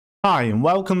Hi and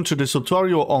welcome to this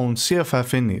tutorial on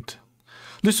cffinit.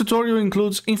 This tutorial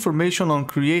includes information on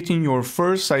creating your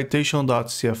first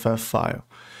CITATION.cff file.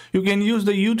 You can use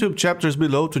the YouTube chapters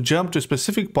below to jump to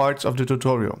specific parts of the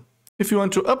tutorial. If you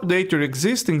want to update your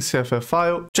existing CFF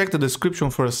file, check the description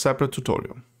for a separate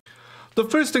tutorial. The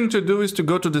first thing to do is to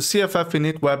go to the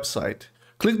cffinit website.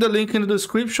 Click the link in the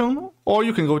description, or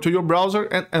you can go to your browser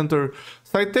and enter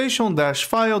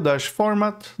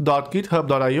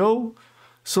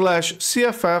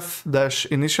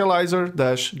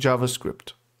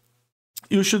citation-file-format.github.io/cff-initializer-javascript.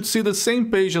 You should see the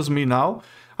same page as me now.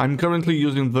 I'm currently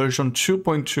using version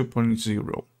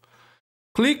 2.2.0.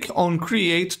 Click on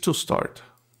Create to start.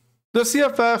 The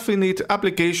cffinit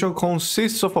application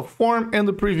consists of a form and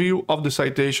a preview of the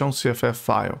citation.cff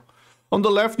file. On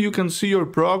the left you can see your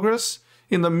progress,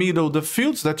 in the middle the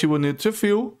fields that you will need to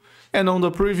fill, and on the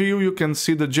preview you can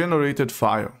see the generated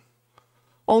file.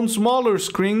 On smaller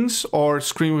screens or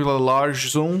screen with a large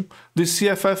zoom, the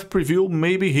CFF preview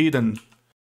may be hidden.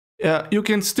 You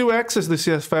can still access the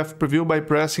CFF preview by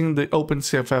pressing the Open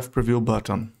CFF Preview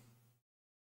button.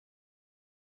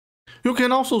 You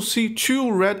can also see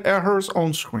two red errors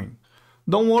on screen.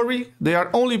 Don't worry, they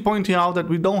are only pointing out that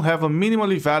we don't have a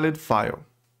minimally valid file.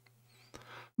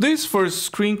 This first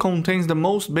screen contains the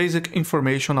most basic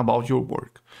information about your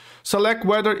work. Select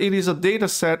whether it is a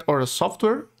dataset or a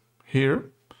software,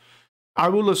 here. I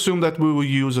will assume that we will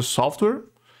use a software.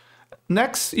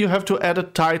 Next, you have to add a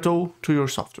title to your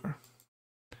software.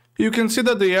 You can see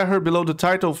that the error below the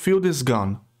title field is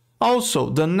gone. Also,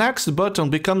 the next button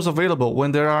becomes available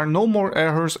when there are no more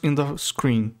errors in the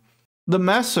screen. The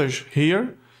message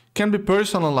here can be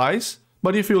personalized,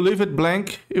 but if you leave it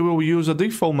blank, it will use a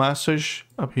default message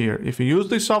up here. If you use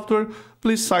this software,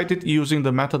 please cite it using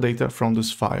the metadata from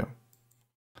this file.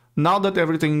 Now that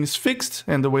everything is fixed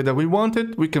and the way that we want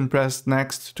it, we can press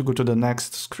Next to go to the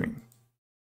next screen.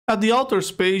 At the authors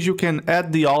page, you can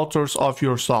add the authors of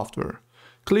your software.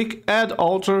 Click Add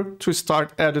Author to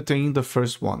start editing the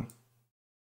first one.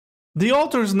 The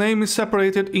author's name is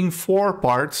separated in 4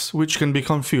 parts, which can be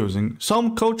confusing.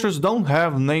 Some cultures don't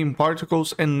have name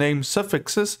particles and name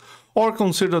suffixes or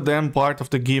consider them part of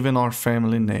the given or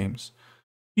family names.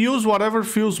 Use whatever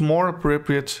feels more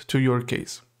appropriate to your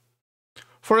case.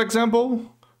 For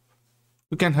example,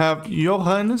 you can have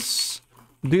Johannes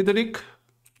Diederik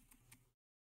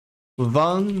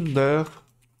van der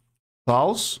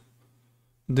Waals.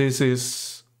 This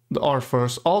is our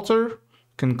first author. You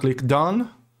can click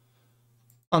Done.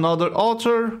 Another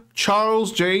author,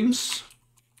 Charles James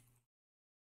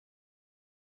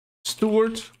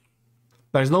Stewart.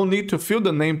 There's no need to fill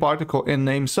the name particle and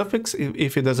name suffix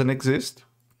if it doesn't exist.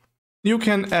 You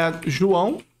can add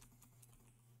João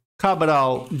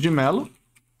Cabral de Melo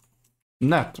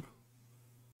Neto.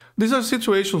 These are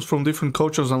situations from different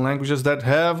cultures and languages that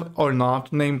have or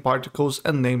not name particles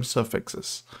and name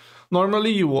suffixes.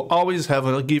 Normally, you will always have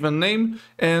a given name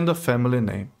and a family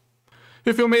name.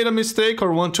 If you made a mistake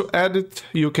or want to edit,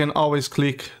 you can always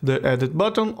click the Edit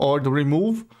button or the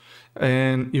Remove,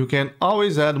 and you can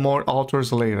always add more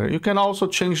authors later. You can also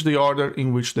change the order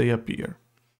in which they appear.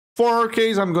 For our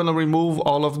case, I'm going to remove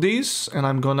all of these and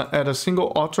I'm going to add a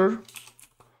single author,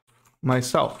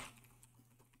 myself.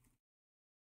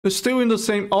 Still in the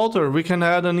same author, we can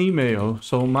add an email.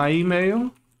 So my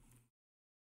email.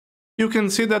 You can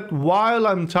see that while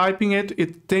I'm typing it,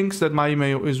 it thinks that my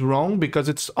email is wrong because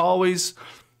it's always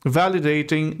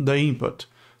validating the input.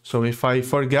 So if I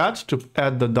forget to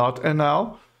add the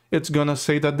 .nl, it's going to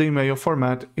say that the email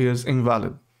format is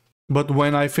invalid. But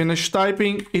when I finish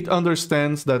typing, it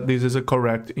understands that this is a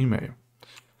correct email.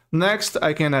 Next,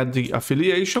 I can add the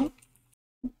affiliation.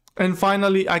 And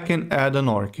finally, I can add an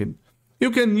ORCID.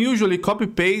 You can usually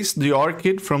copy-paste the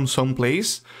ORCID from some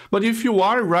place, but if you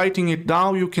are writing it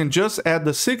down, you can just add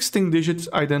the 16-digit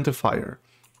identifier.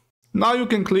 Now you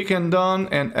can click and Done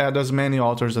and add as many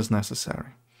authors as necessary.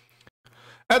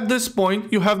 At this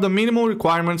point, you have the minimum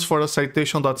requirements for a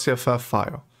citation.cff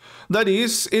file. That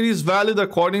is, it is valid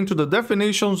according to the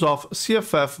definitions of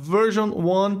CFF version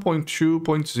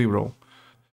 1.2.0.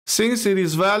 Since it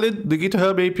is valid, the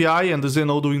GitHub API and the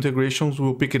Zenodo integrations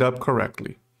will pick it up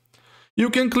correctly. You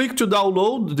can click to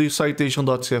download the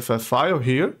citation.cff file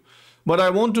here, but I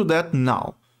won't do that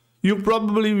now. You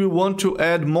probably will want to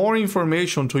add more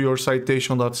information to your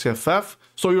citation.cff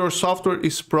so your software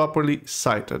is properly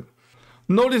cited.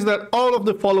 Notice that all of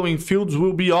the following fields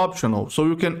will be optional, so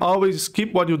you can always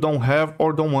skip what you don't have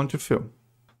or don't want to fill.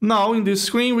 Now in this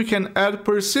screen we can add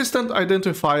persistent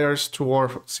identifiers to our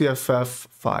CFF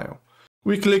file.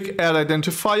 We click Add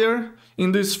Identifier.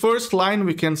 In this first line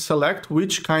we can select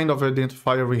which kind of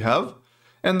identifier we have,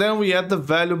 and then we add the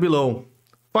value below.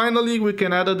 Finally, we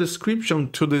can add a description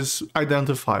to this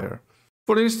identifier.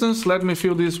 For instance, let me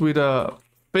fill this with a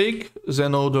fake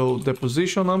Zenodo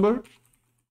deposition number.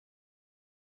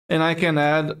 And I can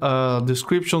add a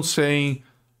description saying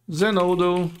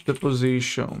Zenodo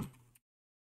deposition.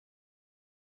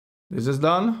 This is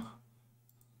done.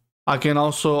 I can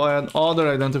also add other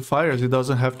identifiers. It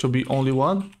doesn't have to be only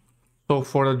one. So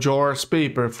for a JAWS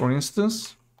paper, for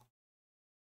instance,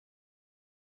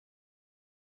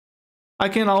 I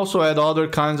can also add other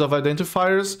kinds of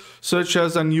identifiers, such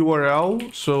as an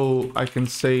URL. So I can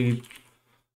say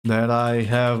that I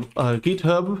have a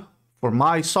GitHub for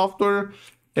my software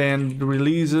and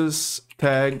releases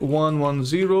tag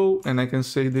 110, and I can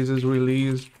say this is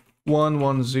release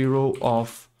 110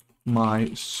 of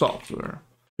my software.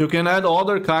 You can add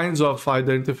other kinds of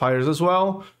identifiers as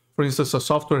well. For instance, a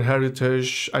software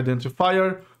heritage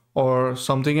identifier or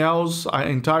something else. I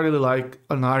entirely like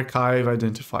an archive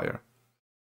identifier.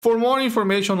 For more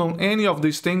information on any of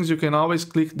these things, you can always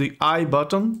click the I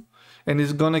button, and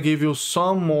it's gonna give you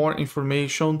some more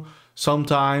information,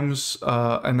 sometimes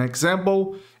an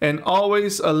example, and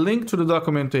always a link to the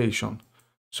documentation.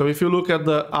 So if you look at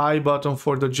the I button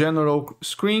for the general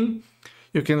screen,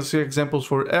 you can see examples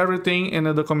for everything and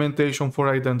a documentation for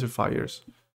identifiers.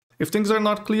 If things are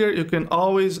not clear, you can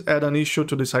always add an issue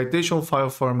to the citation file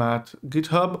format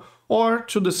GitHub or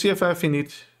to the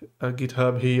cffinit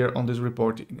GitHub here on this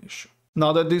reporting issue.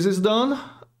 Now that this is done,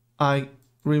 I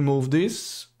remove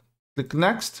this, click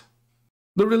next.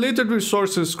 The related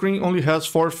resources screen only has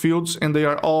 4 fields and they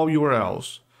are all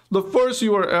URLs. The first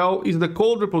URL is the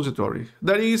code repository,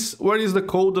 that is, where is the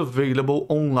code available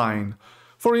online.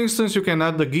 For instance, you can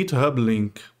add the GitHub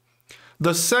link.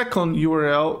 The second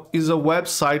URL is a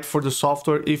website for the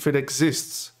software if it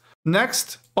exists.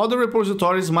 Next, other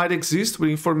repositories might exist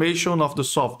with information of the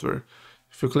software.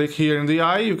 If you click here in the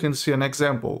eye, you can see an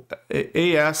example,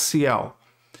 ASCL.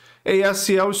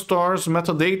 ASCL stores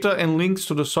metadata and links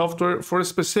to the software for a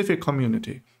specific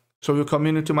community. So your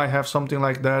community might have something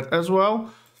like that as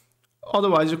well.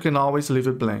 Otherwise, you can always leave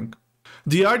it blank.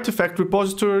 The artifact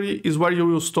repository is where you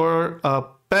will store a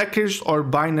packaged or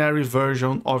binary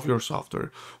version of your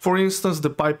software. For instance, the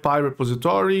PyPy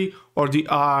repository or the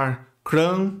R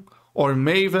cron or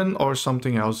Maven or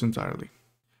something else entirely.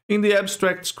 In the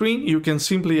abstract screen, you can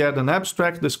simply add an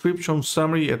abstract, description,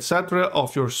 summary, etc.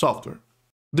 of your software.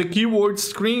 The keyword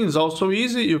screen is also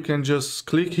easy. You can just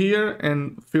click here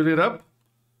and fill it up.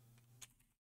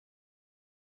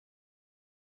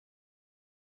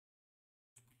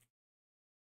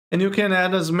 And you can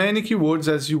add as many keywords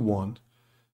as you want.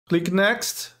 Click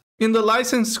next. In the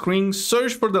license screen,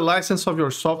 search for the license of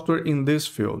your software in this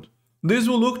field. This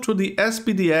will look to the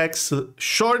SPDX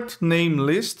short name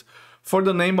list for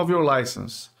the name of your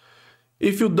license.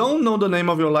 If you don't know the name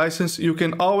of your license, you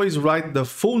can always write the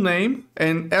full name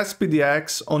and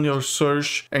SPDX on your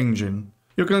search engine.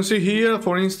 You can see here,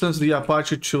 for instance, the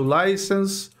Apache 2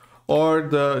 license or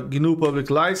the GNU public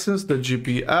license, the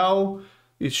GPL.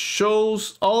 It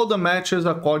shows all the matches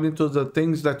according to the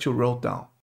things that you wrote down.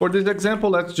 For this example,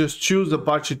 let's just choose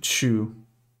Apache 2.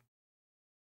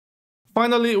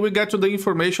 Finally, we get to the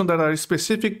information that are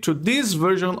specific to this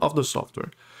version of the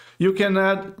software. You can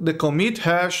add the commit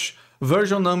hash,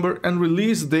 version number, and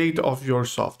release date of your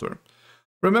software.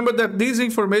 Remember that this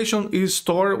information is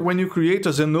stored when you create a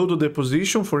Zenodo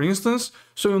deposition, for instance,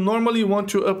 so you normally want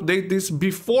to update this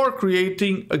before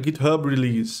creating a GitHub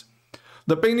release.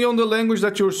 Depending on the language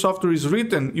that your software is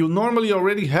written, you normally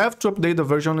already have to update the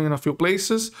version in a few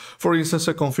places, for instance,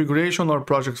 a configuration or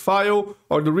project file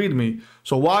or the README.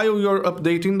 So while you're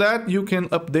updating that, you can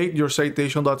update your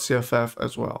CITATION.cff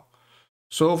as well.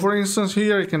 So for instance,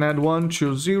 here I can add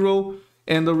 120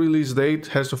 and the release date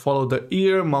has to follow the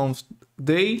year, month,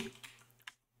 day.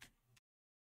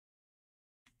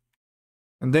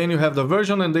 And then you have the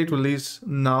version and date release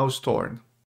now stored.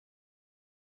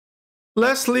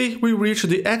 Lastly, we reach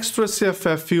the Extra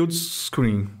CFF fields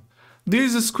screen.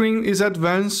 This screen is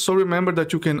advanced, so remember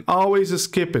that you can always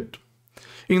skip it.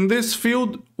 In this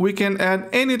field, we can add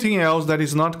anything else that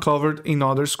is not covered in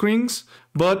other screens,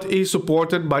 but is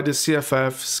supported by the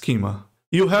CFF schema.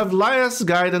 You have last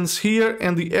guidance here,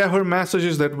 and the error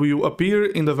messages that will appear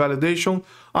in the validation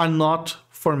are not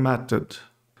formatted.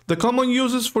 The common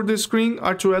uses for this screen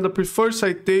are to add a preferred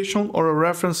citation or a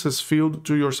references field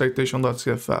to your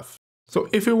citation.cff. So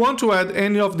if you want to add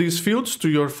any of these fields to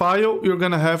your file, you're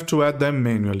gonna have to add them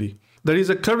manually. There is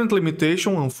a current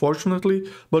limitation, unfortunately,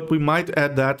 but we might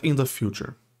add that in the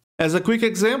future. As a quick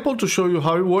example to show you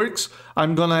how it works,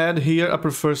 I'm gonna add here a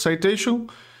preferred citation,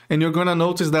 and you're gonna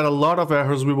notice that a lot of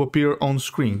errors will appear on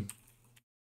screen.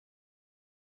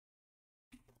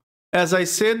 As I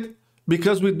said,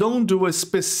 because we don't do a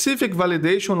specific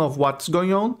validation of what's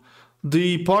going on,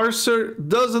 the parser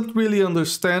doesn't really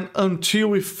understand until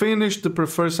we finish the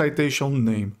preferred citation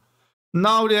name.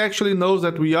 Now it actually knows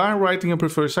that we are writing a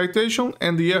preferred citation,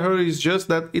 and the error is just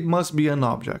that it must be an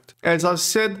object. As I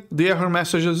said, the error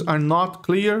messages are not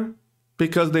clear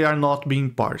because they are not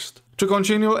being parsed. To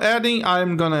continue adding,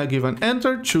 I'm gonna give an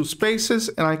enter, 2 spaces,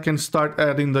 and I can start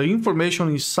adding the information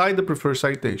inside the preferred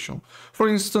citation. For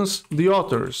instance, the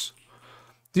authors.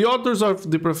 The authors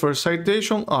of the preferred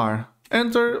citation are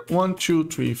enter 1, 2,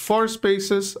 3, 4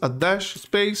 spaces, a dash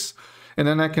space, and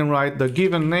then I can write the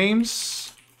given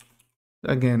names.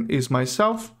 Again, is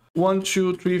myself. 1,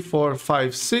 2, 3, 4,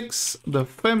 5, 6, the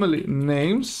family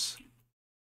names,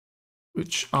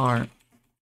 which are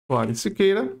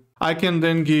Cicada. I can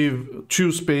then give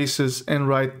 2 spaces and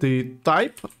write the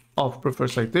type of preferred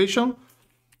citation,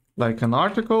 like an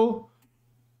article.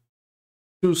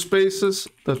 2 spaces,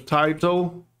 the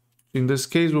title, in this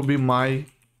case will be my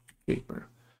paper.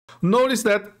 Notice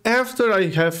that after I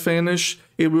have finished,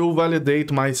 it will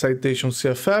validate my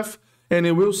citation.cff and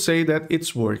it will say that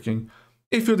it's working.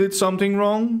 If you did something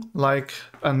wrong, like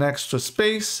an extra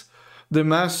space, the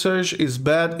message is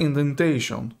bad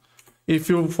indentation. If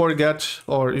you forget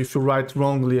or if you write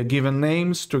wrongly a given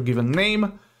names to a given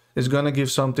name, it's gonna give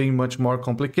something much more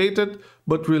complicated,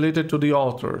 but related to the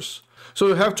authors. So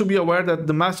you have to be aware that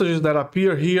the messages that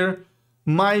appear here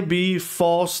might be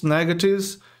false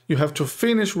negatives. You have to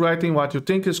finish writing what you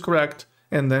think is correct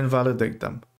and then validate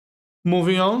them.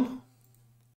 Moving on.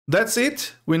 That's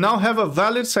it. We now have a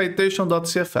valid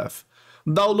citation.cff.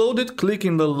 Download it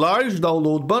clicking the large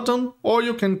download button, or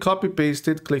you can copy paste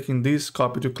it clicking this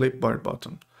copy to clipboard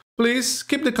button. Please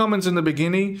keep the comments in the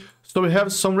beginning so we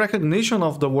have some recognition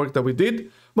of the work that we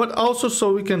did, but also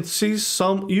so we can see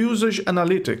some usage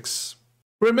analytics.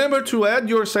 Remember to add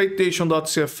your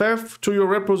citation.cff to your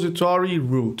repository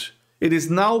root. It is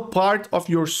now part of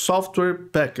your software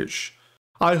package.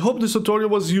 I hope this tutorial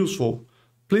was useful.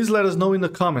 Please let us know in the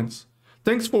comments.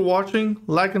 Thanks for watching,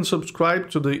 like and subscribe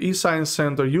to the eScience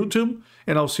Center YouTube,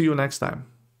 and I'll see you next time.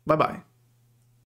 Bye bye.